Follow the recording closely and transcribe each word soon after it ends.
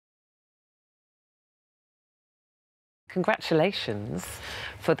Congratulations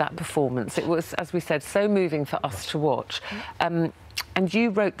for that performance. It was, as we said, so moving for us to watch. And you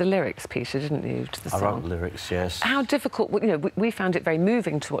wrote the lyrics, Peter, didn't you, to the song? I wrote the lyrics, yes. How difficult, you know, we found it very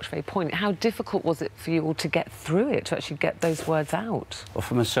moving to watch, very poignant. How difficult was it for you all to get through it, to actually get those words out? Well,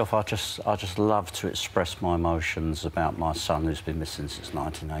 for myself, I just love to express my emotions about my son who's been missing since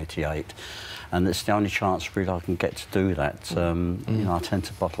 1988. And it's the only chance, really, I can get to do that. You know, I tend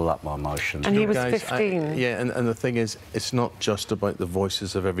to bottle up my emotions. And he was guys, 15. Yeah, and the thing is, it's not just about the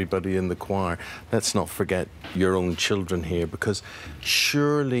voices of everybody in the choir. Let's not forget your own children here, because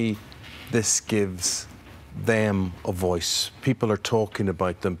surely this gives them a voice. People are talking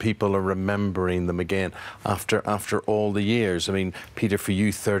about them. People are remembering them again after all the years. I mean, Peter, for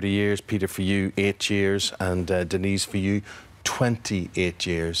you, 30 years. Peter, for you, 8 years. And Denise, for you, 28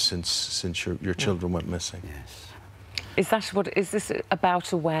 years since your children went missing. Yes. Is this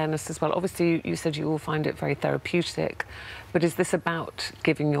about awareness as well? Obviously, you said you all find it very therapeutic, but is this about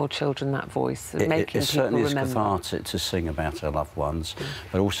giving your children that voice and making people certainly remember? It certainly is cathartic to sing about our loved ones,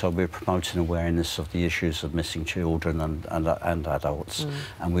 but also we're promoting awareness of the issues of missing children and adults,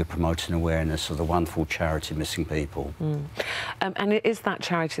 and we're promoting awareness of the wonderful charity Missing People. And it is that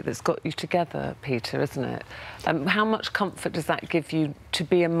charity that's got you together, Peter, isn't it? How much comfort does that give you to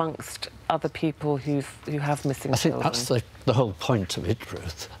be amongst other people who have missing children? I think that's the whole point of it,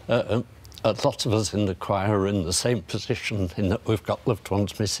 Ruth. A lot of us in the choir are in the same position in that we've got loved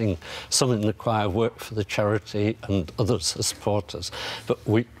ones missing. Some in the choir work for the charity and others are supporters. But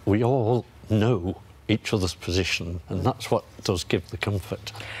we all know each other's position, and that's what does give the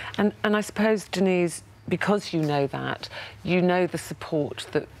comfort. And I suppose, Denise, because you know that, you know the support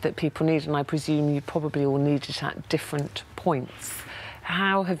that people need, and I presume you probably all need it at different points.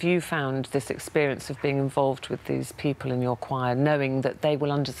 How have you found this experience of being involved with these people in your choir, knowing that they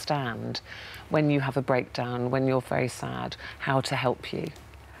will understand when you have a breakdown, when you're very sad, how to help you?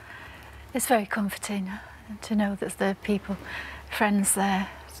 It's very comforting to know that there are people, friends there,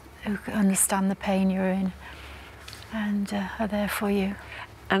 who understand the pain you're in and are there for you.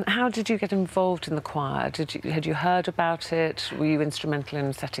 And how did you get involved in the choir? Had you heard about it? Were you instrumental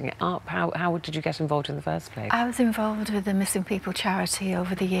in setting it up? How did you get involved in the first place? I was involved with the Missing People charity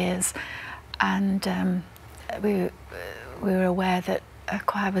over the years, and we were aware that a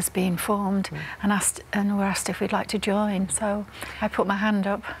choir was being formed and were asked if we'd like to join. So I put my hand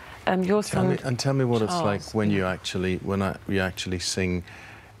up. Your son, tell me what Charles, it's like when you actually sing.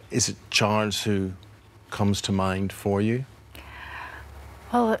 Is it Charles who comes to mind for you?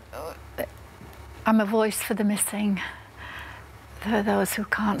 Well, I'm a voice for the missing, for those who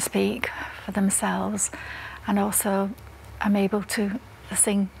can't speak for themselves, and also I'm able to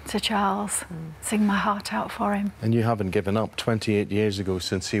sing to Charles, sing my heart out for him. And you haven't given up. 28 years ago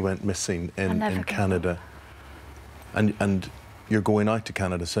since he went missing in Canada. And you're going out to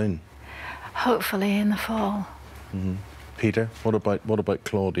Canada soon? Hopefully in the fall. Peter, what about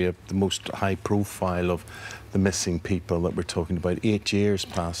Claudia, the most high profile of the missing people that we're talking about? 8 years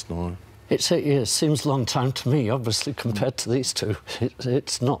past now. It's 8 years. Seems a long time to me, obviously, compared to these two.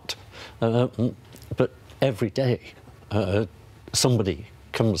 It's not. But every day, somebody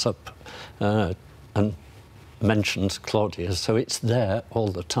comes up and mentions Claudia, so it's there all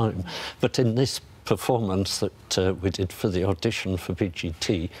the time. But in this performance that we did for the audition for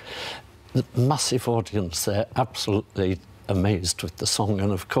BGT, the massive audience there, absolutely amazed with the song,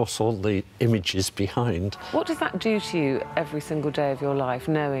 and of course all the images behind. What does that do to you every single day of your life,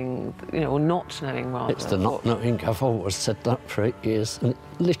 knowing, you know, or not knowing rather? It's the not knowing. I've always said that for 8 years, and it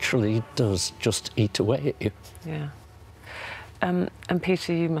literally does just eat away at you. Yeah. And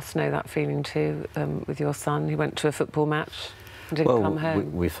Peter, you must know that feeling too, with your son. He went to a football match and didn't come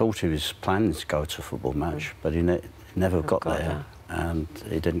home. We thought he was planning to go to a football match, but he never got there. And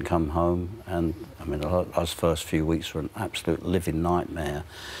he didn't come home, and I mean, those first few weeks were an absolute living nightmare.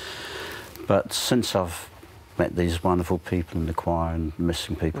 But since I've met these wonderful people in the choir and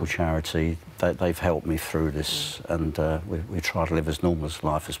Missing People charity, they've helped me through this, and we try to live as normal a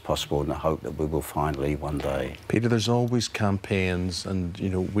life as possible in the hope that we will finally one day. Peter, there's always campaigns, and you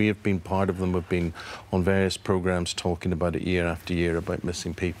know, we have been part of them. We've been on various programmes talking about it year after year about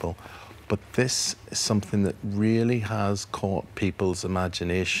missing people. But this is something that really has caught people's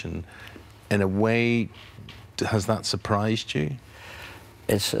imagination. In a way, has that surprised you?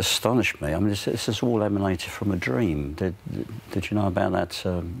 It's astonished me. I mean, this has all emanated from a dream. Did you know about that?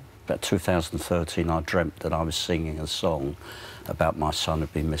 About 2013, I dreamt that I was singing a song about my son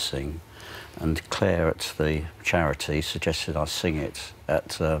who'd been missing. And Claire at the charity suggested I sing it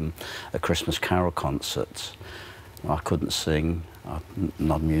at a Christmas carol concert. I couldn't sing. I'm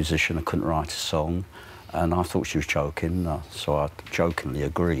not a musician, I couldn't write a song, And I thought she was joking, so I jokingly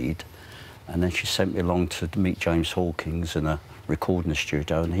agreed. And then she sent me along to meet James Hawkins in a recording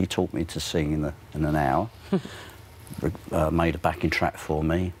studio, and he taught me to sing in an hour. Made a backing track for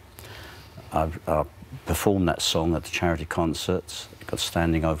me. I performed that song at the charity concerts. It got a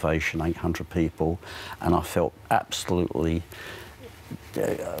standing ovation, 800 people, and I felt absolutely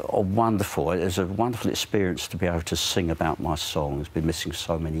wonderful. It was a wonderful experience to be able to sing about my song. It's been missing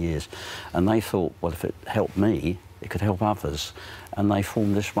so many years. And they thought, well, if it helped me, it could help others. And they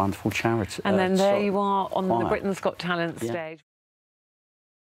formed this wonderful charity. And then there you are on the Britain's Got Talent stage.